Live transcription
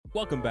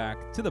Welcome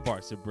back to the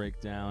Barca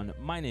Breakdown.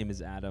 My name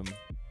is Adam.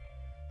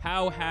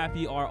 How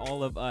happy are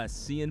all of us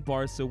seeing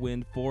Barca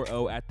win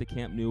 4-0 at the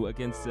Camp Nou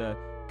against a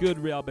good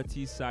Real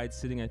Betis side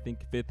sitting, I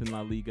think, 5th in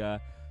La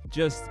Liga.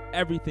 Just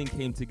everything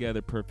came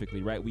together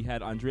perfectly, right? We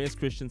had Andreas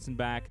Christensen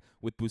back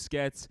with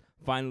Busquets,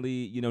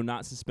 finally,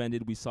 not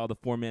suspended. We saw the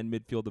four-man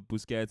midfield of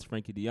Busquets,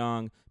 Frenkie de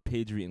Jong,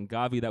 Pedri, and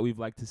Gavi that we've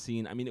liked to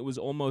see. I mean, it was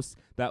almost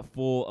that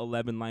full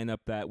 11 lineup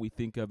that we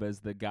think of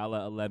as the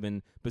Gala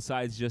 11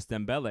 besides just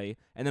Dembele.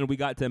 And then we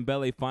got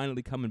Dembele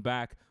finally coming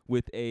back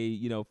with a,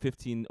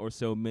 15 or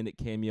so minute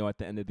cameo at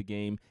the end of the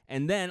game.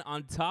 And then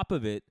on top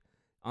of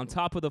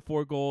the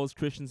 4 goals,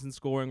 Christensen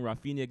scoring,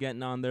 Raphinha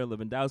getting on there,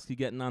 Lewandowski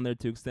getting on there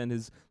to extend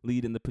his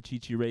lead in the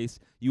Pichichi race,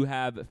 you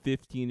have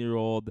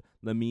 15-year-old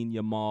Lamine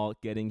Yamal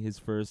getting his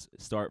first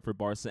start for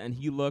Barca, and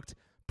he looked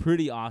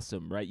pretty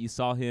awesome, right? You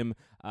saw him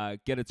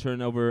get a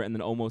turnover and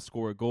then almost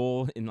score a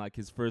goal in like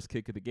his first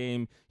kick of the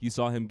game. You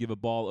saw him give a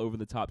ball over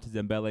the top to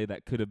Dembele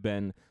that could have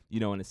been,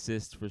 an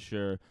assist for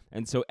sure.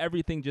 And so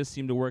everything just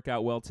seemed to work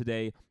out well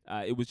today.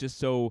 It was just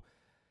so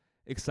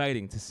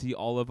exciting to see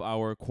all of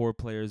our core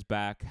players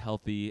back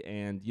healthy,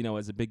 and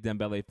as a big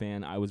Dembele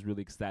fan, I was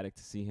really ecstatic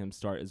to see him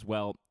start as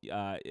well.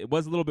 It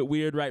was a little bit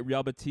weird, right?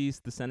 Real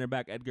Betis, the center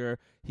back Edgar,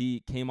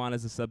 he came on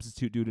as a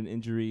substitute due to an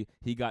injury.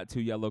 He got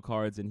 2 yellow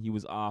cards and he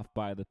was off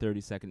by the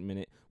 32nd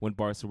minute when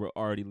Barca were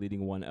already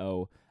leading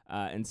 1-0.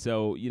 And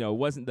so, it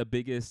wasn't the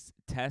biggest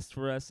test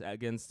for us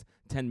against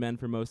 10 men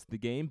for most of the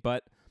game,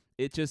 but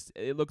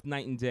it looked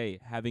night and day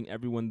having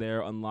everyone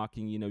there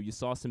unlocking. You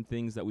saw some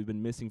things that we've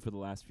been missing for the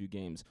last few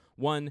games.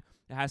 One,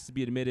 it has to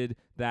be admitted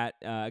that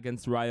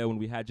against Rayo, when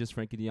we had just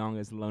Frenkie de Jong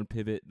as the lone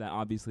pivot, that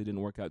obviously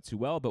didn't work out too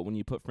well. But when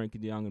you put Frenkie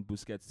de Jong and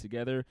Busquets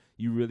together,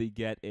 you really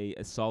get a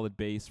solid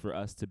base for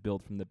us to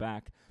build from the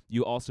back.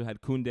 You also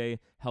had Koundé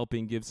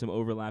helping give some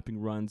overlapping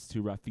runs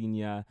to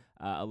Raphinha,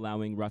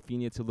 allowing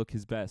Raphinha to look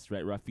his best,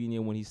 right? Raphinha,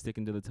 when he's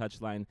sticking to the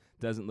touchline,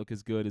 doesn't look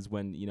as good as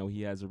when,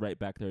 he has a right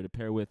back there to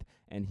pair with,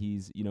 and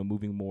he's,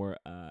 moving more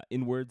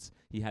inwards.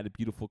 He had a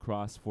beautiful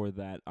cross for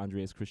that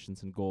Andreas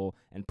Christensen goal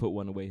and put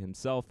one away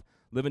himself.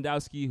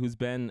 Lewandowski, who's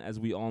been, as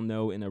we all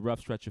know, in a rough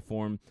stretch of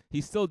form, he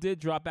still did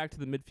drop back to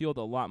the midfield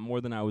a lot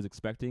more than I was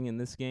expecting in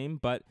this game,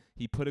 but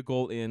he put a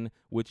goal in,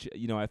 which,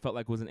 I felt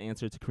like was an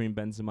answer to Karim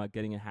Benzema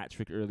getting a hat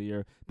trick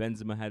earlier.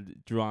 Benzema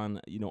had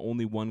drawn,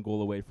 only 1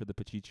 goal away for the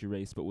Pichichi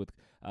race, but with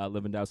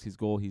Lewandowski's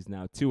goal, he's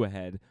now 2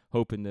 ahead,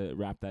 hoping to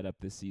wrap that up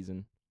this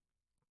season.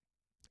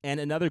 And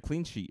another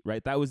clean sheet,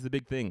 right? That was the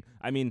big thing.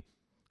 I mean,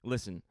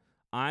 listen,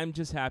 I'm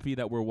just happy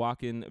that we're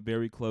walking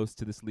very close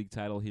to this league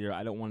title here.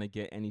 I don't want to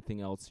get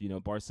anything else.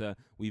 Barca,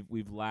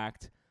 we've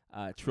lacked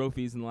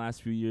trophies in the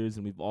last few years,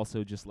 and we've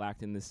also just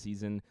lacked in this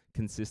season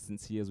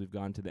consistency as we've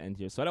gone to the end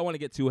here. So I don't want to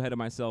get too ahead of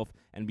myself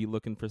and be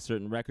looking for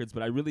certain records,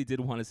 but I really did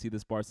want to see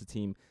this Barca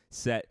team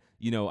set.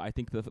 I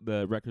think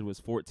the record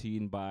was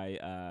 14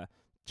 by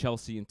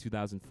Chelsea in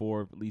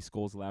 2004, least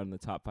goals allowed in the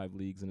top 5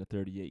 leagues in a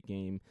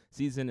 38-game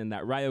season. And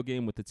that Rayo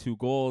game with the 2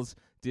 goals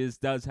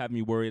does have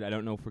me worried. I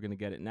don't know if we're going to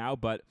get it now,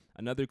 but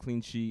another clean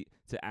sheet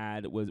to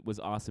add was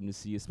awesome to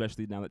see,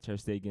 especially now that Ter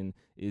Stegen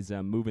is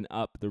moving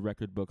up the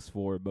record books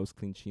for most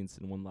clean sheets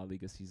in one La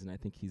Liga season. I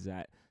think he's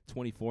at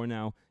 24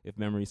 now, if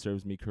memory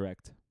serves me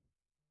correct.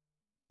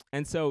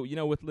 And so,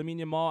 with Lamine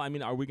Yamal, I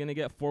mean, are we going to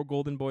get 4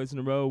 golden boys in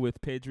a row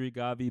with Pedri,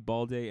 Gavi,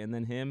 Balde, and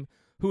then him?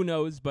 Who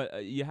knows,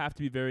 but you have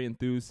to be very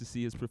enthused to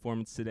see his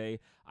performance today.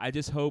 I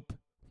just hope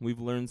we've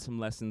learned some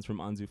lessons from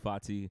Ansu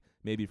Fati,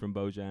 maybe from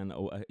Bojan,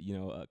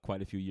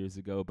 quite a few years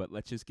ago, but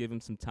let's just give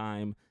him some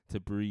time to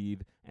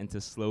breathe and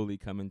to slowly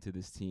come into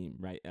this team,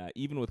 right?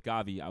 Even with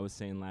Gavi, I was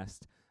saying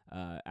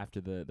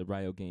after the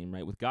Rayo game,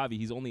 right? With Gavi,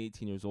 he's only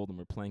 18 years old, and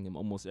we're playing him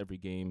almost every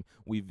game.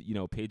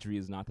 Pedri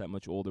is not that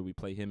much older. We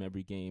play him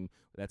every game.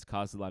 That's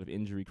caused a lot of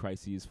injury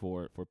crises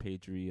for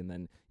Pedri, and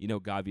then,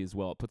 Gavi as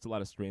well. It puts a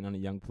lot of strain on a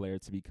young player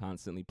to be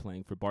constantly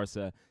playing for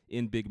Barca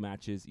in big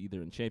matches,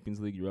 either in Champions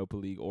League, Europa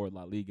League, or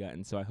La Liga.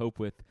 And so I hope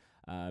with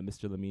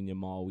Mr. Lamine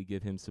Yamal, we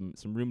give him some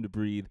room to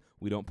breathe.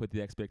 We don't put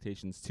the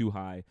expectations too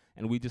high,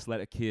 and we just let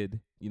a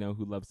kid,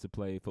 who loves to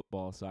play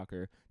football,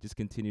 soccer, just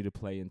continue to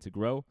play and to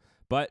grow.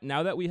 But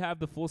now that we have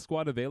the full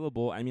squad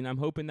available, I mean, I'm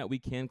hoping that we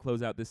can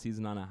close out this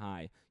season on a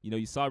high.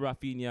 You saw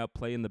Raphinha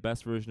playing the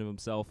best version of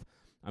himself.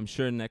 I'm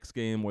sure next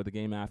game or the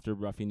game after,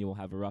 Raphinha will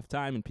have a rough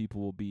time and people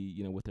will be,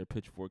 with their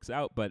pitchforks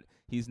out. But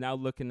he's now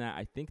looking at,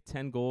 I think,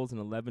 10 goals and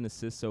 11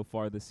 assists so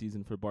far this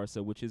season for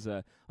Barca, which is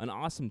an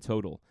awesome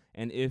total.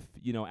 And if,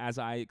 as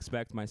I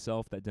expect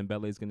myself, that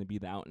Dembele is going to be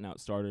the out-and-out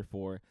starter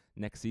for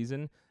next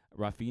season,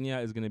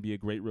 Raphinha is going to be a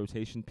great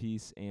rotation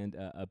piece and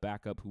a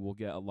backup who will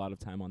get a lot of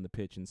time on the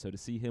pitch. And so to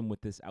see him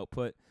with this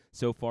output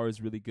so far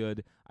is really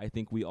good. I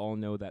think we all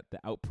know that the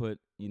output,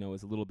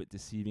 is a little bit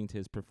deceiving to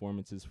his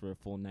performances for a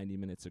full 90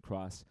 minutes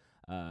across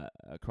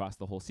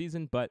the whole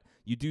season. But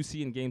you do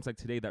see in games like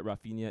today that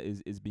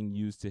Raphinha is being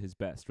used to his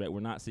best, right?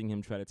 We're not seeing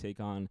him try to take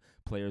on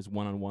players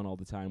one-on-one all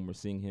the time. We're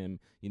seeing him,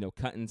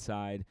 cut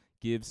inside,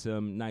 give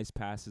some nice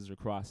passes or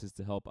crosses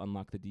to help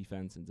unlock the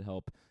defense and to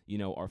help,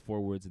 our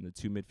forwards and the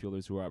 2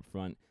 midfielders who are up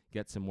front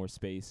get some more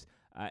space.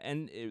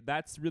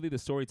 That's really the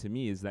story to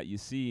me, is that you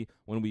see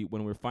when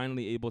we're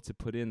finally able to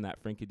put in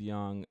that Frenkie de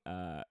Jong,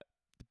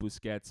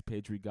 Busquets,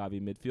 Pedri,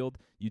 Gavi midfield,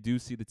 you do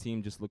see the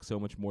team just look so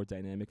much more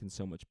dynamic and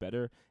so much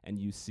better. And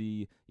you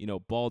see,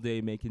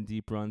 Balde making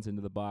deep runs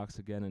into the box.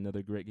 Again,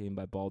 another great game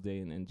by Balde,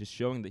 and just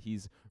showing that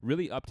he's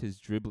really upped his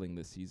dribbling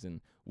this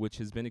season, which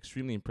has been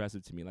extremely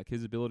impressive to me. Like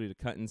his ability to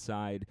cut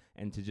inside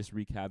and to just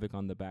wreak havoc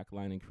on the back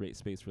line and create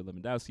space for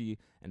Lewandowski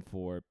and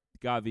for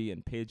Gavi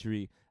and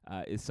Pedri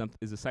is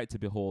a sight to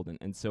behold.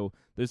 And so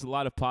there's a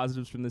lot of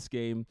positives from this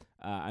game.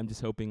 I'm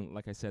just hoping,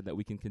 like I said, that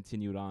we can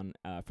continue it on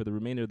for the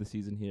remainder of the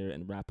season here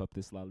and wrap up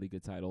this La Liga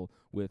title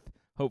with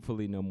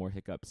hopefully no more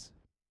hiccups.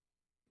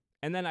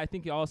 And then I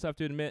think you also have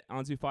to admit,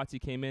 Ansu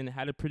Fati came in,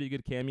 had a pretty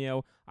good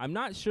cameo. I'm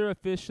not sure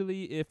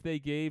officially if they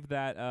gave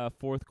that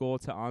fourth goal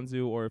to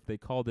Ansu or if they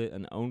called it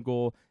an own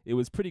goal. It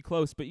was pretty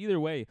close, but either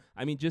way,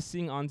 I mean, just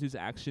seeing Ansu's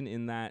action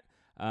in that,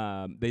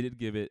 they did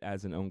give it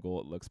as an own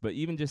goal, it looks. But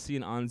even just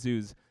seeing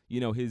Ansu's,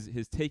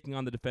 his taking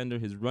on the defender,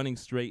 his running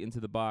straight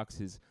into the box,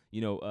 his,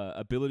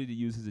 ability to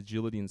use his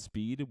agility and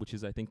speed, which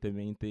is, I think, the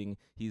main thing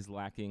he's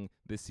lacking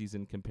this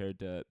season compared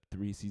to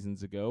 3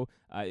 seasons ago.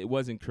 It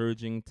was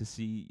encouraging to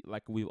see,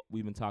 like we've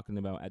been talking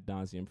about ad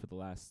nauseum for the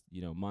last,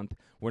 month.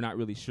 We're not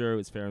really sure.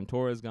 Is Ferran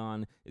Torres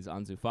gone? Is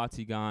Ansu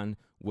Fati gone?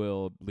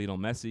 Will Lionel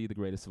Messi, the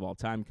greatest of all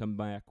time, come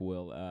back?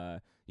 Will,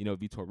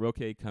 Vitor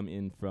Roque come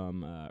in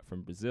from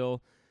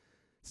Brazil?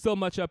 Still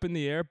much up in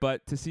the air,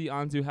 but to see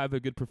Ansu have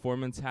a good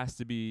performance has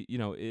to be,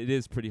 it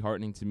is pretty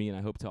heartening to me, and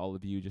I hope to all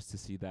of you just to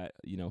see that,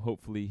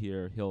 hopefully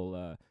here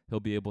he'll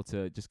be able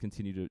to just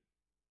continue to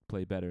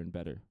play better and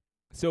better.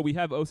 So we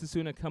have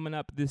Osasuna coming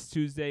up this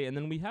Tuesday, and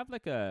then we have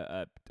like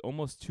a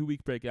almost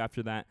 2-week break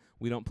after that.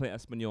 We don't play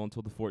Espanyol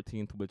until the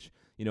 14th, which,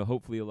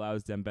 hopefully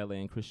allows Dembele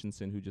and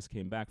Christensen, who just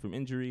came back from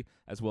injury,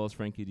 as well as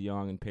Frenkie de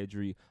Jong and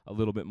Pedri, a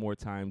little bit more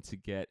time to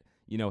get,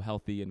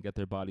 healthy and get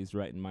their bodies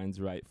right and minds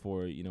right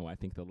for, I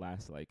think the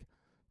last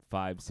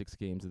 5-6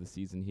 games of the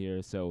season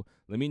here. So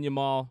Lamine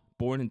Yamal,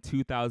 born in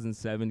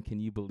 2007. Can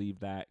you believe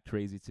that?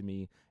 Crazy to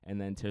me. And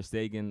then Ter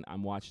Stegen,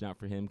 I'm watching out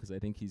for him because I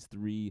think he's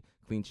 3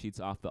 clean sheets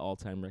off the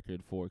all-time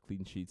record for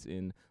clean sheets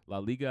in La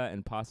Liga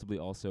and possibly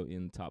also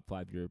in top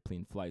 5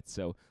 European flights.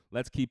 So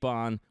let's keep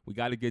on. We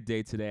got a good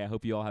day today. I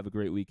hope you all have a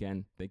great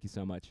weekend. Thank you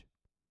so much.